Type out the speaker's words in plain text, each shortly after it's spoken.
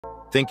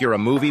Think you're a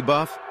movie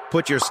buff?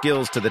 Put your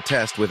skills to the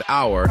test with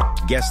our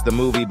Guess the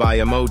Movie by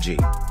Emoji.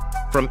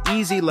 From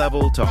easy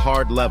level to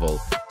hard level,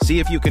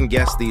 see if you can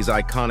guess these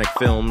iconic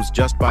films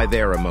just by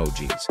their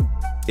emojis.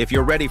 If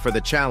you're ready for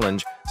the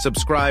challenge,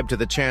 subscribe to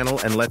the channel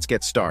and let's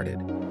get started.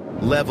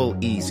 Level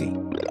easy.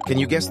 Can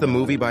you guess the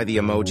movie by the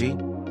emoji?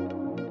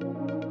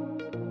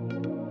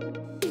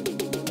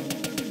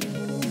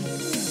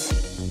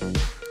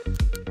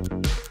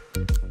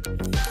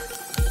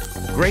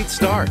 Great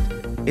start.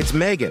 It's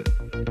Megan.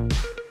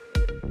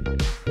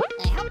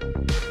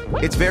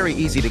 It's very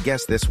easy to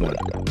guess this one.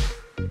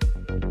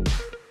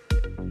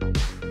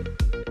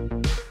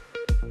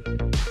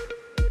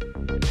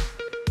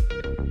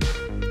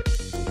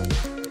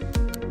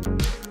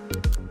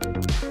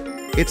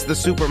 It's the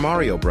Super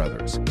Mario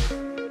Brothers.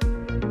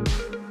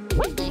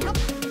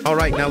 All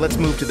right, now let's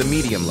move to the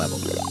medium level.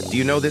 Do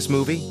you know this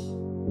movie?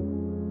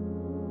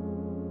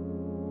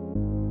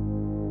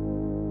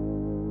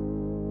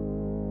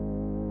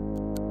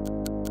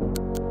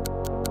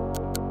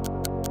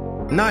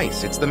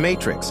 Nice, it's The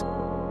Matrix.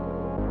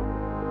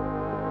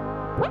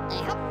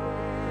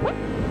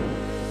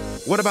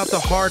 What about the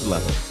hard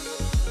level?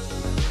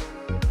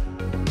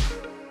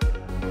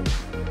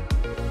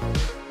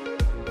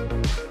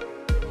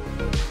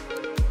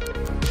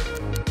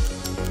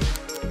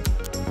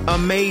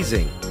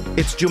 Amazing!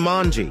 It's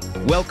Jumanji.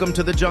 Welcome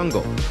to the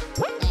jungle.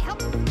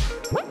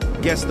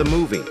 Guess the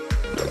movie.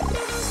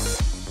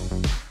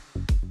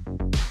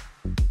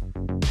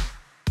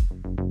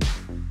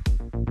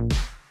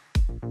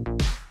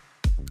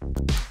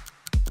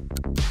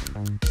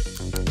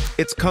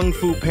 It's Kung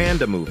Fu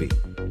Panda movie.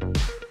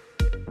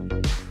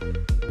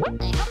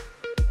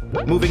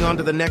 Moving on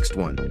to the next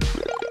one.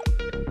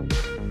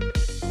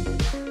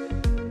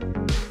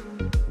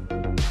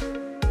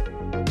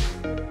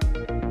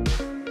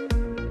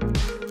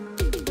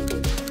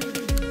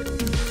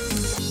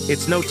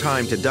 It's No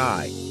Time to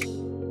Die.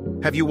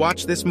 Have you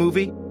watched this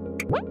movie?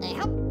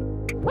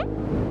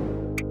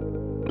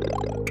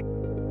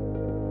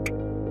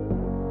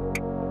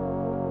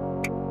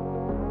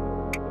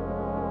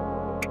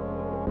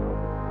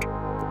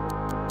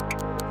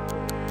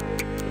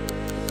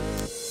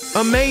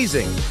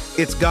 Amazing!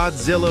 It's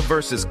Godzilla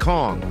vs.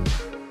 Kong.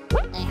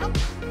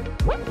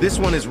 This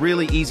one is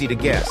really easy to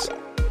guess.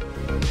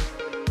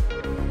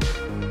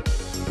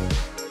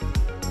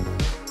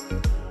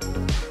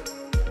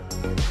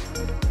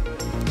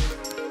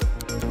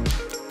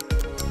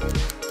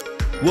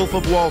 Wolf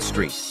of Wall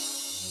Street.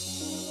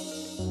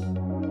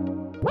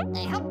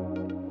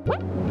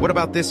 What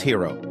about this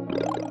hero?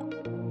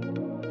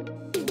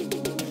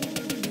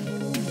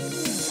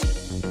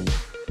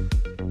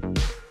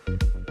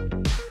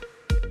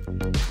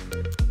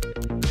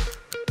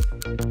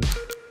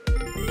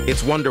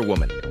 It's Wonder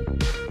Woman.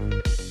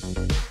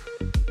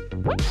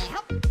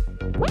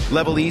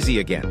 Level easy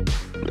again.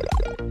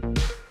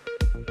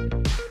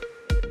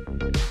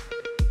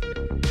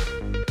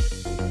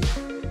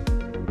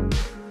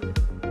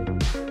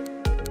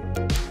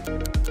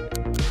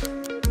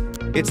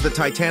 It's the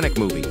Titanic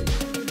movie.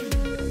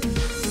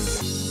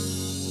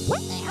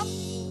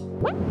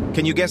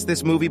 Can you guess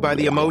this movie by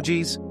the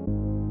emojis?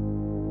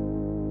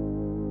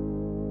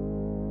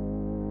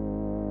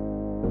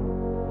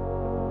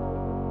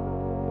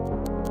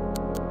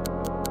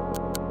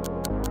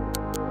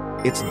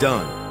 It's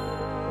done.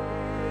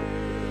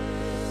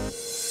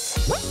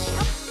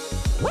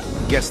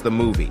 Guess the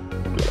movie.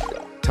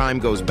 Time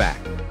goes back.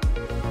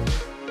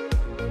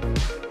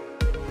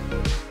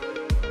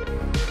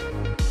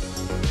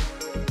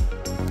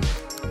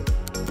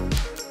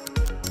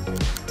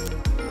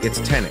 It's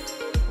Tenet.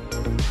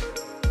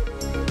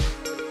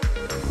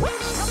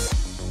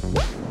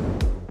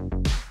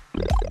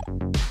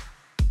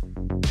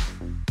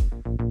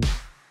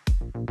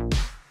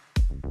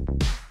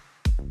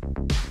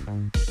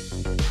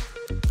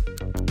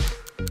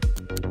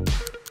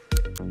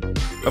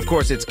 Of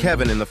course, it's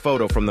Kevin in the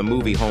photo from the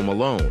movie Home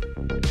Alone.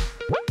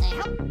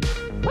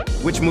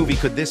 Which movie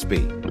could this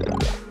be?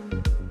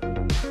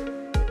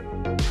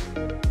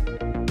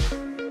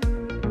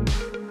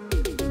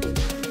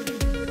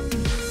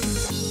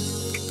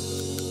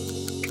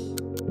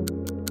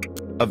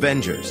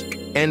 Avengers: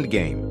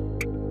 Endgame.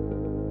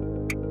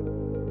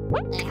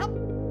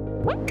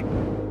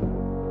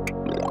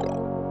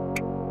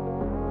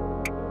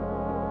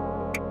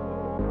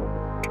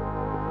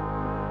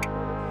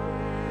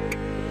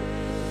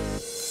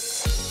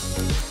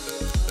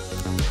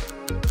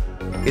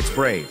 It's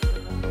Brave.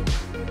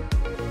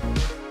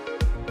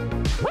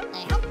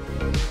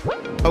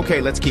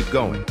 Okay, let's keep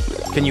going.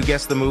 Can you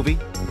guess the movie?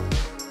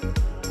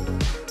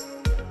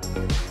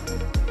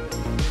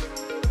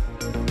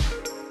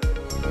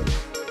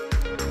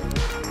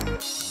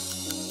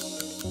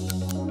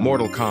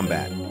 Mortal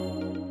Kombat.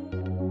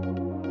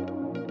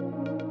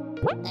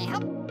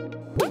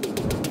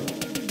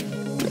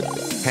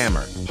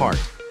 Hammer, heart,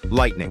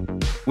 lightning.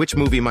 Which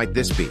movie might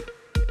this be?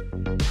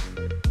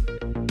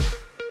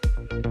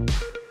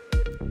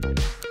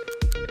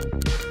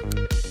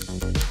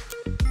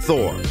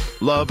 Thor,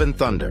 Love and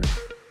Thunder.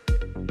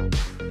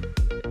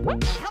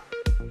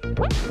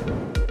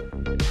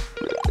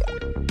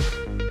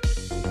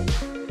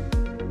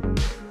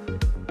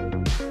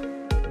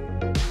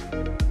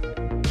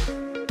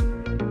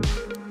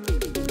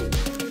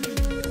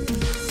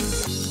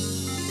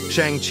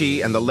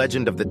 Shang-Chi and the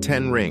Legend of the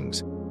Ten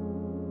Rings.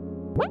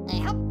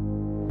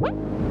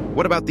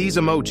 What about these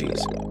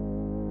emojis?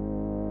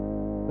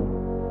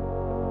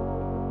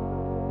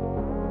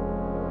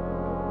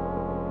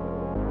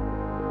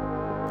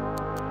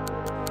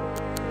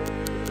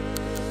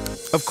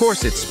 Of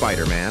course it's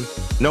Spider-Man.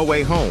 No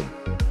Way Home.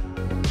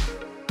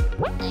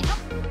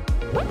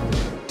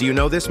 Do you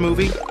know this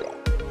movie?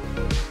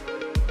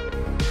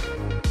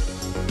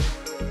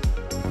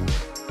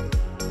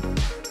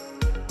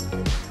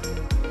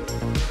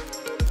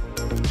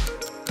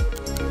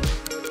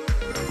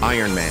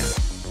 Iron Man.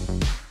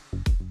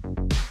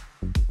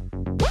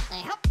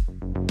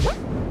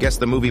 Guess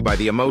the movie by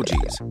the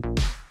emojis.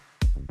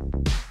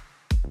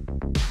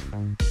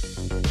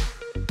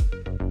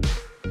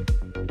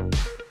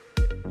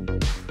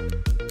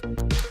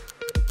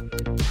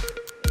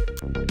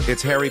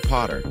 It's Harry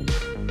Potter.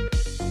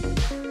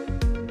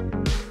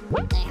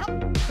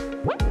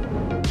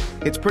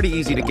 It's pretty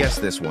easy to guess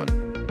this one.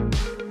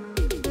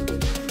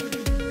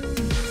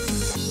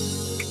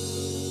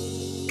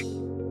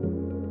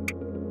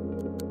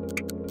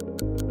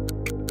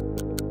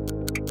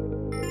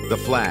 The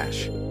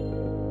Flash.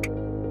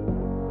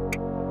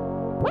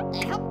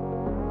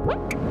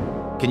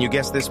 Can you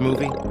guess this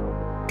movie?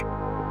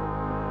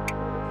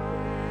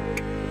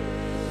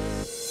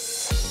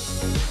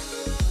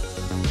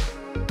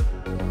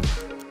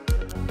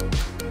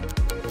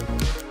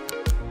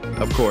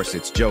 Of course,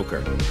 it's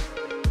Joker.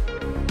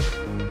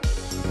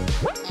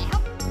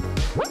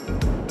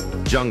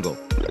 Jungle,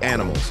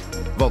 animals,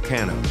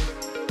 volcano.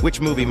 Which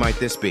movie might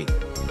this be?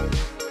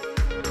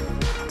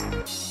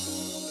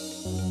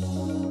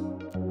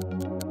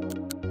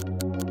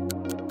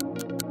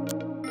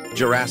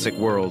 Jurassic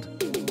World.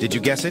 Did you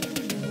guess it?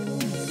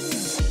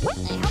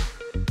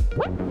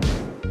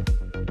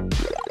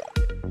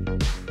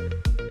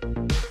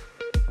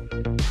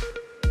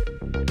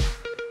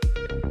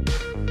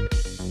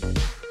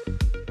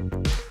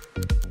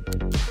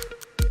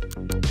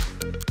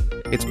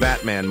 It's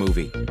Batman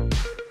movie.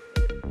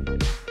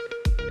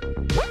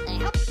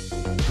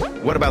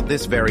 What about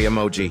this very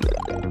emoji?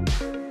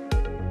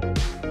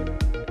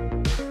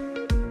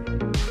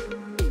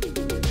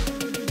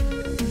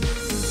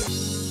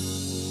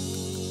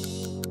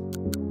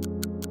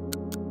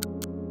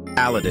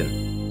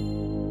 Aladdin.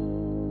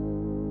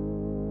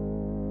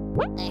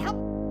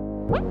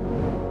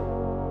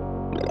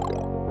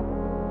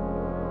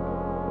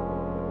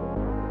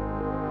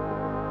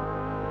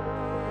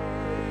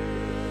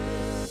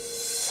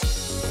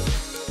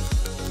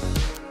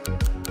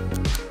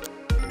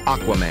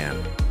 Aquaman.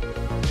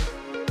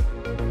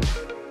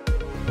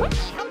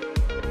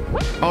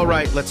 All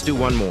right, let's do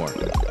one more.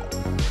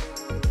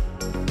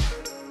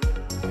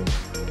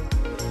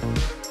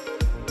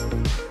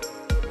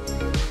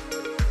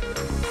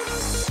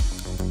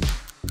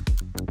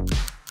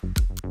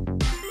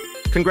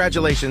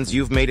 Congratulations,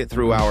 you've made it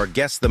through our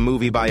Guess the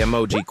Movie by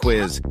Emoji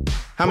quiz.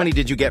 How many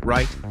did you get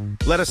right?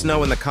 Let us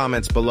know in the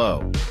comments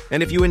below.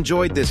 And if you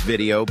enjoyed this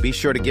video, be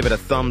sure to give it a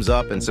thumbs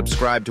up and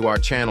subscribe to our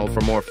channel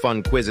for more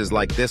fun quizzes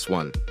like this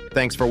one.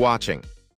 Thanks for watching.